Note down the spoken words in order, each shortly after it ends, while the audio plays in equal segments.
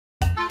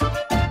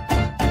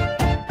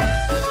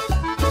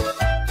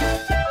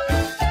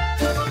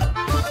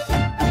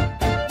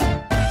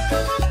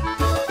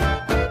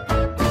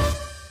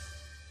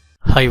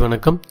Hi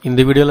வணக்கம்.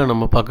 இந்த வீடியோல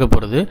நம்ம பார்க்க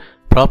போறது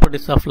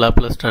properties of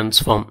Laplace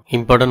transform.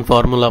 Important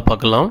formula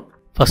பார்க்கலாம்.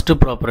 First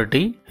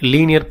property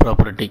linear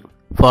property.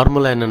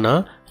 Formula என்னன்னா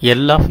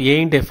L of a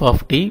into f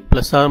of t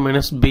plus or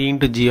minus b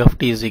into g of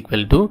t is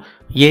equal to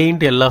a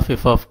into L of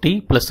f of t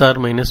plus or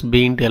minus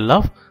b into L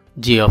of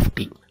g of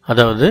t.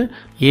 அதாவது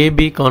ab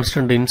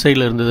constant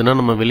இன்சைட்ல இருந்ததுன்னா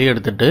நம்ம வெளிய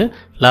எடுத்துட்டு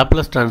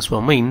Laplace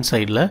ட்ரான்ஸ்ஃபார்மை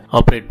இன்சைட்ல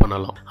operate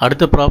பண்ணலாம்.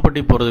 அடுத்த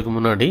property போறதுக்கு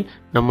முன்னாடி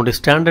நம்மளுடைய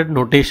ஸ்டாண்டர்ட்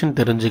நோட்டேஷன்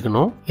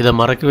தெரிஞ்சுக்கணும். இத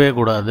மறக்கவே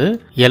கூடாது.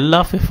 L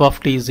of f of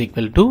t is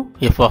equal to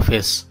f of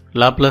s.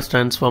 Laplace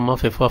transform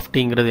of f of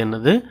tங்கிறது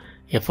என்னது?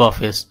 f of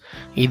s.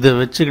 இத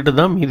வெச்சிட்டு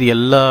தான் மீதி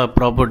எல்லா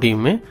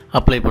ப்ராப்பர்ட்டியுமே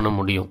அப்ளை பண்ண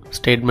முடியும்.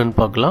 ஸ்டேட்மென்ட்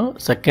பார்க்கலாம்.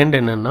 செகண்ட்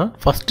என்னன்னா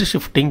ஃபர்ஸ்ட்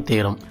ஷிஃப்டிங்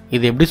தியரம்.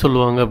 இது எப்படி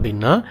சொல்லுவாங்க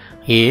அப்படின்னா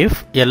if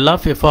L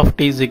of f of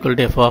t is equal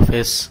to f of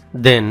s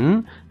then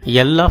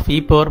L of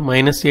e power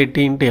minus at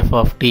into f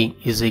of t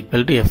is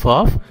equal to f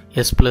of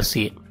s plus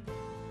a.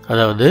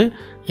 அதாவது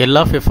L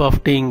of f of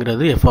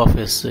tங்கிறது f of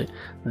s.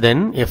 then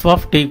f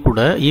of t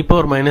கூட e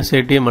power minus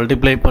at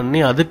multiply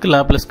பண்ணி அதுக்கு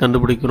Laplace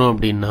கண்டுபிடிக்கிறோம்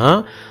அப்படின்னா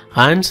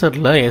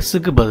ஆன்சர்ல s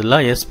க்கு பதிலா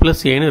s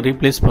plus a ன்னு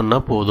replace பண்ணா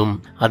போதும்.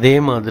 அதே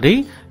மாதிரி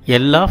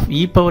L of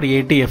e power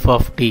at f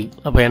of t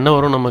அப்ப என்ன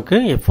வரும் நமக்கு?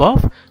 f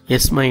of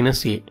s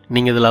minus a.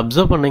 நீங்க இதில்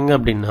அப்சர்வ் பண்ணீங்க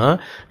அப்படின்னா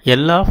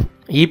L of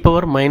e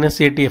power minus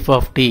at f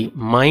of t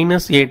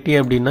minus at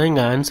அப்படின்னா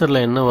இங்க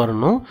ஆன்சர்ல என்ன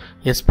வரணும்?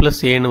 s plus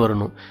a ன்னு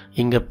வரணும்.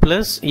 இங்க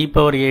plus e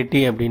power at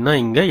அப்படின்னா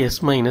இங்க s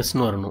minus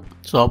ன்னு வரணும்.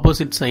 ஸோ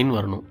ஆப்போசிட் சைன்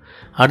வரணும்.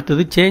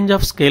 அடுத்தது சேஞ்ச்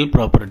ஆஃப் ஸ்கேல்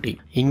ப்ராப்பர்ட்டி.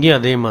 இங்கே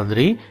அதே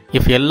மாதிரி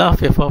if L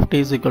of f of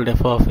t is equal to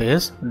f of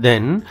s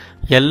then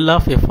L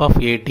of f of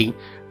at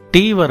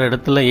t வர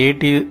இடத்துல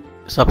at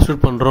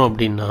சப்ஸ்டிட்யூட் பண்றோம்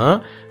அப்படின்னா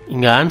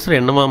இங்க ஆன்சர்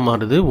என்னவா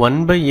மாறுது? 1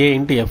 by a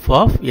into f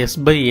of s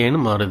by a ன்னு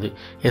மாறுது.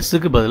 s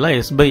க்கு பதிலா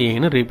s by a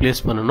ன்னு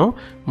ரீப்ளேஸ் பண்ணனும்.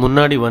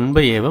 முன்னாடி 1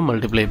 by a வை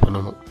மல்டிப்ளை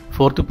பண்ணனும்.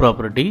 fourth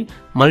property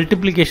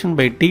multiplication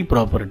by t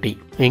property.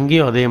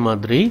 எங்கேயும் அதே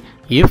மாதிரி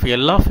if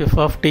L of f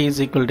of t is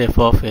equal to f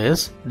of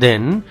s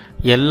then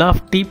L of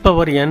t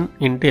power n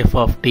into f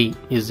of t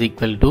is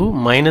equal to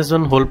minus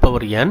 1 whole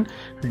power n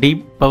d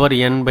power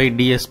n by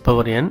ds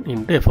power n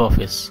into f of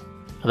s.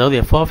 அதாவது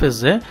f of s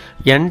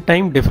n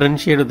time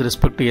differentiate with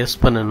respect to s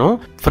பண்ணனும்.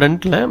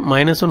 ஃப்ரண்ட்ல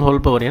 -1 whole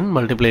power n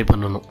multiply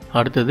பண்ணனும்.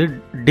 அடுத்தது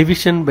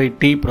division by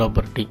t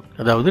property.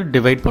 அதாவது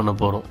divide பண்ண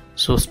போறோம்.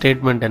 So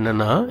statement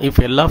என்னன்னா if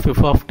L of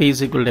f of t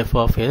is equal to f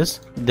of s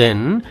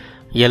then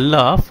L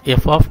of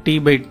f of t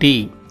by t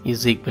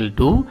is equal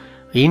to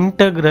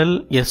integral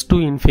s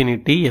to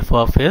infinity f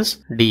of s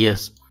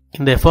ds.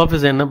 இந்த f of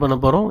s என்ன பண்ண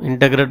போறோம்?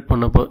 Integrate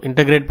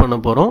பண்ண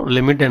போறோம்.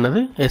 Limit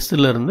என்னது? s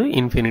ல இருந்து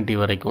infinity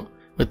வரைக்கும்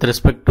with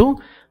respect to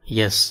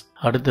s.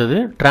 அடுத்தது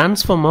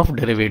transform of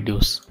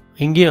derivatives.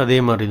 இங்கே அதே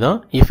மாதிரி தான்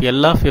if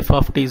L of f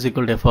of t is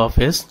equal to f of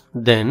s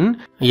then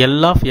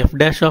L of f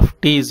dash of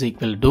t is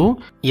equal to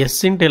s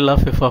into L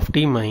of f of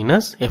t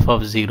minus f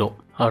of 0.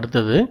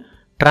 அடுத்தது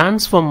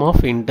transform of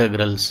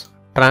integrals.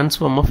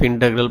 transform of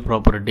integral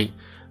property.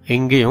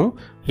 இங்கேயும்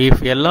if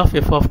L of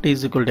f of t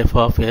is equal to f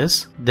of s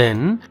then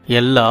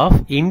L of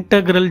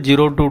integral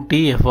 0 to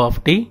t f of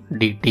t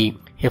dt.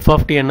 f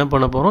of t என்ன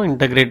பண்ண போறோம்?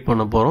 Integrate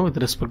பண்ண போறோம் with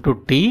respect to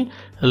t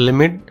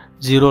limit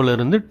 0 ல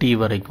இருந்து t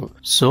வரைக்கும்.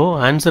 So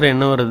answer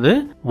என்ன வருது?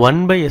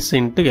 1 by s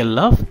into L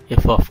of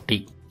f of t.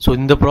 So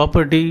இந்த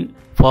ப்ராப்பர்ட்டி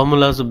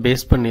ஃபார்முலாஸ்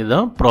பேஸ் பண்ணி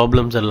தான்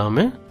ப்ராப்ளம்ஸ்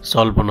எல்லாமே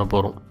சால்வ் பண்ண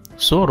போறோம்.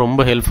 சோ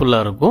ரொம்ப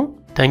ஹெல்ப்ஃபுல்லா இருக்கும்.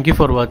 Thank you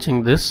for watching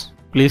this.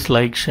 Please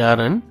like, share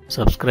and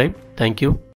subscribe. Thank you.